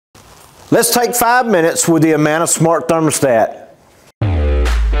Let's take 5 minutes with the Amana Smart Thermostat.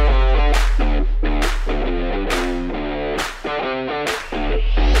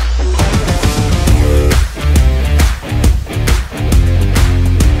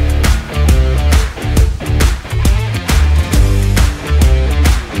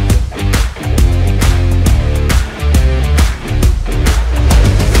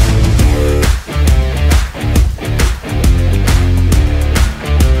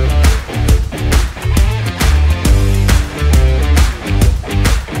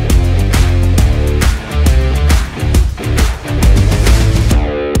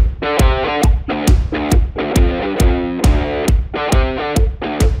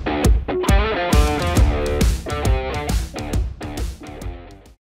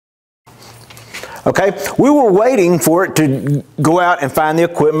 Okay, we were waiting for it to go out and find the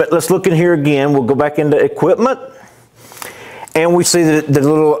equipment. Let's look in here again. We'll go back into equipment, and we see that the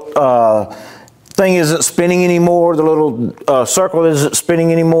little thing isn't spinning anymore. The little circle isn't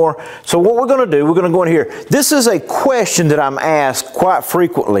spinning anymore. So what we're going to do, we're going to go in here. This is a question that I'm asked quite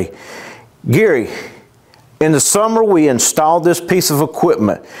frequently. Gary, in the summer we installed this piece of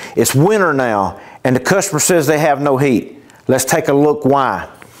equipment. It's winter now, and the customer says they have no heat. Let's take a look why.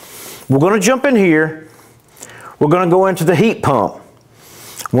 We're going to jump in here. We're going to go into the heat pump.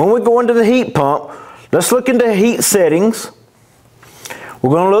 When we go into the heat pump, let's look into heat settings. We're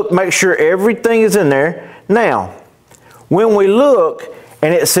going to look, make sure everything is in there. Now, when we look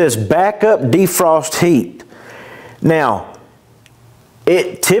and it says backup defrost heat. Now,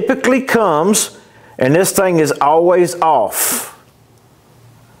 it typically comes and this thing is always off.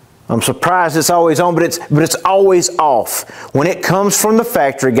 I'm surprised it's always on, but it's always off. When it comes from the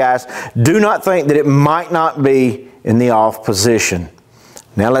factory, guys, do not think that it might not be in the off position.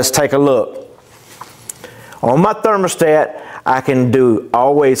 Now let's take a look. On my thermostat, I can do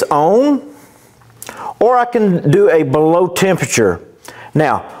always on, or I can do a below temperature.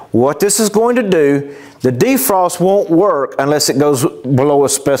 Now, what this is going to do, the defrost won't work unless it goes below a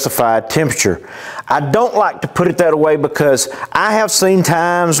specified temperature. I don't like to put it that way because I have seen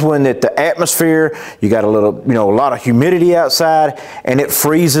times when at the atmosphere, you got a little, a lot of humidity outside and it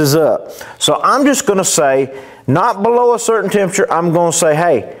freezes up. So I'm just going to say, not below a certain temperature, I'm going to say,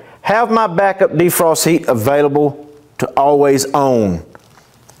 hey, have my backup defrost heat available to always on.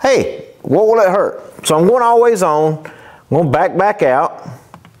 Hey, what will it hurt? So I'm going always on. I'm going to back out.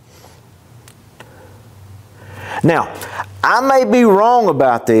 Now, I may be wrong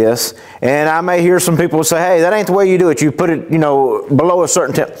about this, and I may hear some people say, hey, that ain't the way you do it. You put it, below a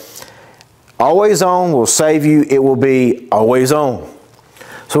certain temp. Always on will save you. It will be always on.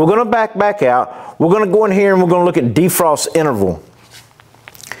 So we're going to back out. We're going to go in here and we're going to look at defrost interval.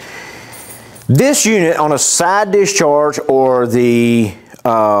 This unit on a side discharge or the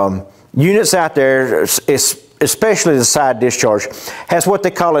units out there, especially the side discharge, has what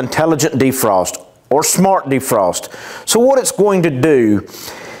they call intelligent defrost or smart defrost. So what it's going to do,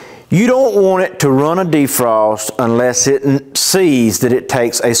 you don't want it to run a defrost unless it sees that it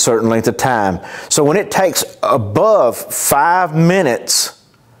takes a certain length of time. So when it takes above 5 minutes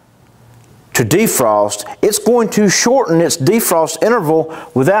to defrost, it's going to shorten its defrost interval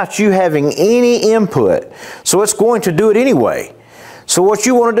without you having any input. So it's going to do it anyway. So what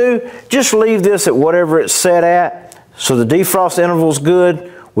you want to do, just leave this at whatever it's set at so the defrost interval is good.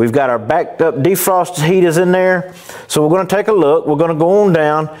 We've got our backed up defrost heat is in there. So we're going to take a look. We're going to go on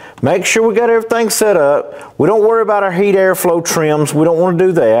down, make sure we got everything set up. We don't worry about our heat airflow trims. We don't want to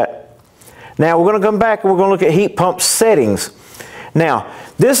do that. Now we're going to come back and we're going to look at heat pump settings. Now,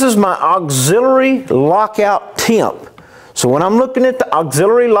 this is my auxiliary lockout temp. So when I'm looking at the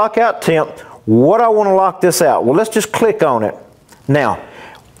auxiliary lockout temp, what I want to lock this out? Well, let's just click on it. Now,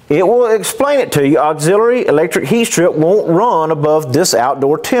 it will explain it to you. Auxiliary electric heat strip won't run above this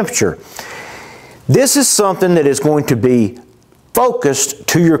outdoor temperature. This is something that is going to be focused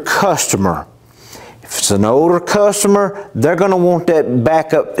to your customer. If it's an older customer, they're going to want that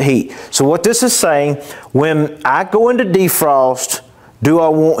backup heat. So what this is saying, when I go into defrost, do I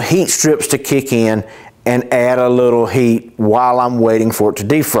want heat strips to kick in and add a little heat while I'm waiting for it to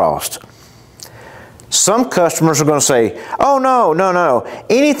defrost? Some customers are going to say, oh no,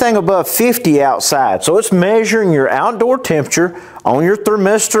 anything above 50 outside. So it's measuring your outdoor temperature on your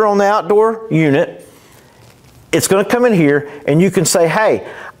thermistor on the outdoor unit. It's going to come in here and you can say, hey,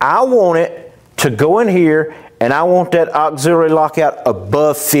 I want it to go in here and I want that auxiliary lockout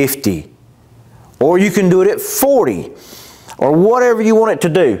above 50. Or you can do it at 40 or whatever you want it to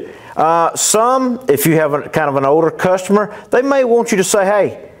do. Some, if you have kind of an older customer, they may want you to say,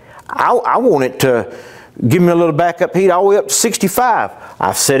 hey, I want it to give me a little backup heat all the way up to 65.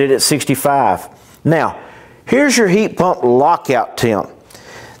 I've set it at 65. Now, here's your heat pump lockout temp.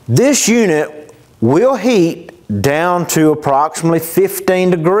 This unit will heat down to approximately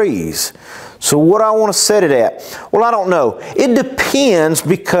 15 degrees. So what I want to set it at? Well, I don't know. It depends,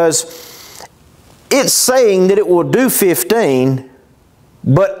 because it's saying that it will do 15,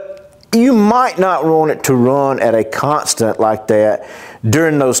 but you might not want it to run at a constant like that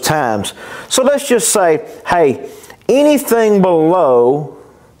during those times. So let's just say, hey, anything below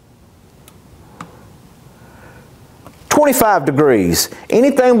 25 degrees,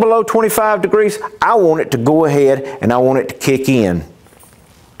 anything below 25 degrees, I want it to go ahead and I want it to kick in.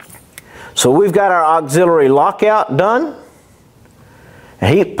 So we've got our auxiliary lockout done, a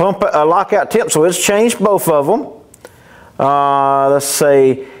heat pump lockout temp, so it's changed both of them. Let's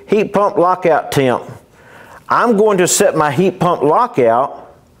say heat pump lockout temp. I'm going to set my heat pump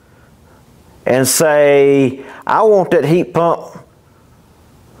lockout and say I want that heat pump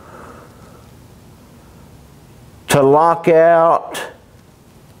to lock out.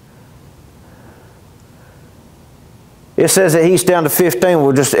 It says it heats down to 15.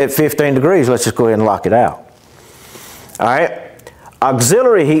 We're just at 15 degrees. Let's just go ahead and lock it out. All right.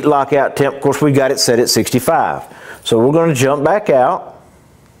 Auxiliary heat lockout temp, of course, we got it set at 65. So we're going to jump back out.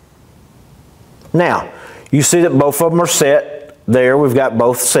 Now, you see that both of them are set there. We've got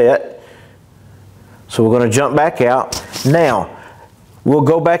both set. So we're going to jump back out. Now, we'll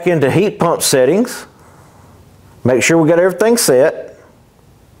go back into heat pump settings. Make sure we got everything set.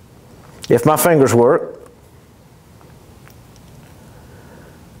 If my fingers work.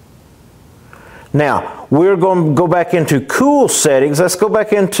 Now, we're going to go back into cool settings. Let's go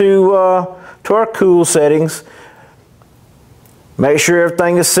back into to our cool settings. Make sure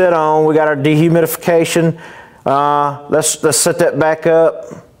everything is set on. We got our dehumidification. Let's set that back up.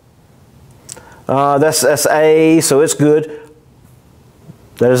 That's A, so it's good.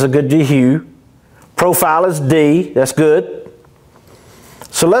 That is a good dehu. Profile is D, that's good.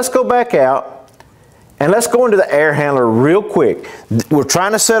 So let's go back out and let's go into the air handler real quick. We're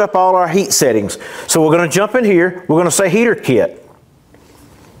trying to set up all our heat settings. So we're going to jump in here. We're going to say heater kit.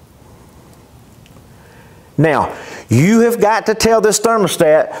 Now, you have got to tell this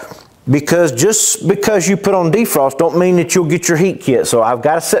thermostat, because just because you put on defrost don't mean that you'll get your heat kit. So I've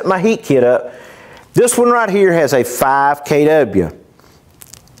got to set my heat kit up. This one right here has a 5 kW.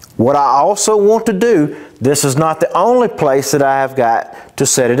 What I also want to do, this is not the only place that I have got to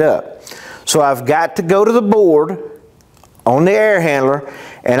set it up. So I've got to go to the board on the air handler,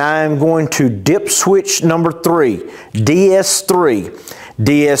 and I'm going to dip switch number 3, DS3.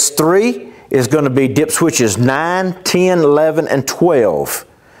 DS3 is going to be dip switches 9, 10, 11, and 12.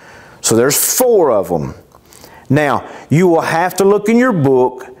 So there's 4 of them. Now, you will have to look in your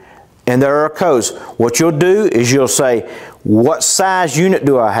book, and there are codes. What you'll do is you'll say, what size unit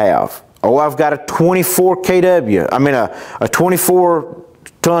do I have? Oh, I've got a 24 kW. I mean a 24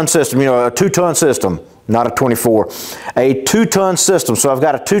 ton system, you know, a 2-ton system, not a 24. A 2-ton system. So I've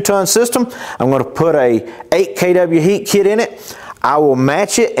got a 2-ton system. I'm going to put a 8 kW heat kit in it. I will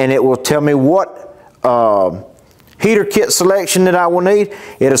match it, and it will tell me what heater kit selection that I will need.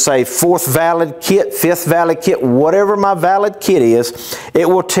 It'll say 4th valid kit, 5th valid kit, whatever my valid kit is. It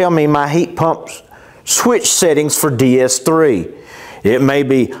will tell me my heat pump switch settings for DS3. It may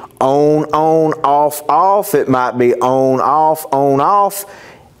be on, off, off. It might be on, off.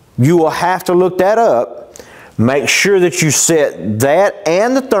 You will have to look that up. Make sure that you set that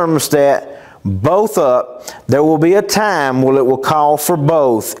and the thermostat both up. There will be a time where it will call for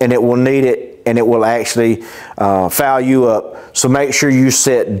both, and it will need it, and it will actually foul you up. So make sure you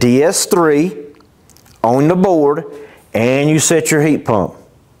set DS3 on the board, and you set your heat pump.